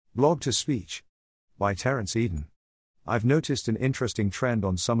Blog to Speech by Terence Eden. I've noticed an interesting trend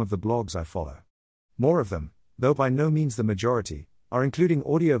on some of the blogs I follow. More of them, though by no means the majority, are including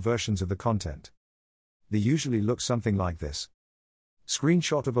audio versions of the content. They usually look something like this.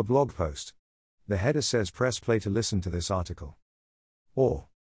 Screenshot of a blog post. The header says press play to listen to this article. Or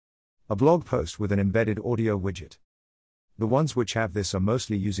a blog post with an embedded audio widget. The ones which have this are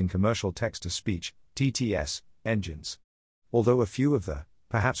mostly using commercial text-to-speech, TTS, engines. Although a few of the,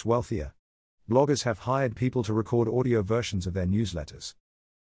 perhaps wealthier, bloggers have hired people to record audio versions of their newsletters.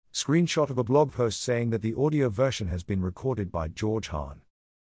 Screenshot of a blog post saying that the audio version has been recorded by George Hahn.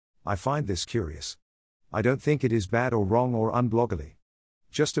 I find this curious. I don't think it is bad or wrong or unbloggerly.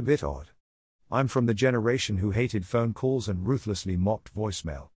 Just a bit odd. I'm from the generation who hated phone calls and ruthlessly mocked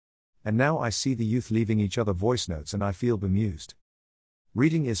voicemail. And now I see the youth leaving each other voice notes and I feel bemused.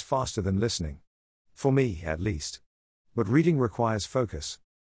 Reading is faster than listening. For me, at least. But reading requires focus.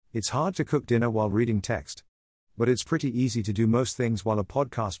 It's hard to cook dinner while reading text. But it's pretty easy to do most things while a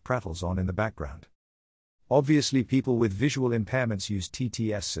podcast prattles on in the background. Obviously, people with visual impairments use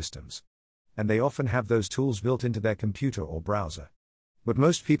TTS systems. And they often have those tools built into their computer or browser. But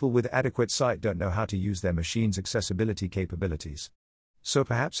most people with adequate sight don't know how to use their machine's accessibility capabilities. So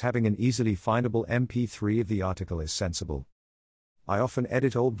perhaps having an easily findable MP3 of the article is sensible. I often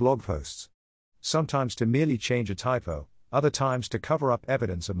edit old blog posts. Sometimes to merely change a typo, other times to cover up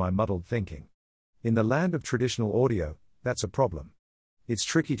evidence of my muddled thinking. In the land of traditional audio, that's a problem. It's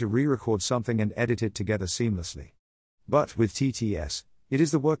tricky to re-record something and edit it together seamlessly. But with TTS, it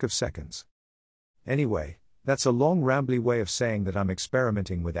is the work of seconds. Anyway, that's a long rambly way of saying that I'm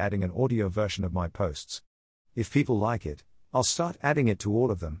experimenting with adding an audio version of my posts. If people like it, I'll start adding it to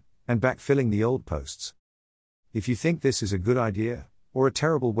all of them, and backfilling the old posts. If you think this is a good idea, or a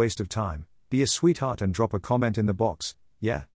terrible waste of time, be a sweetheart and drop a comment in the box. Yeah,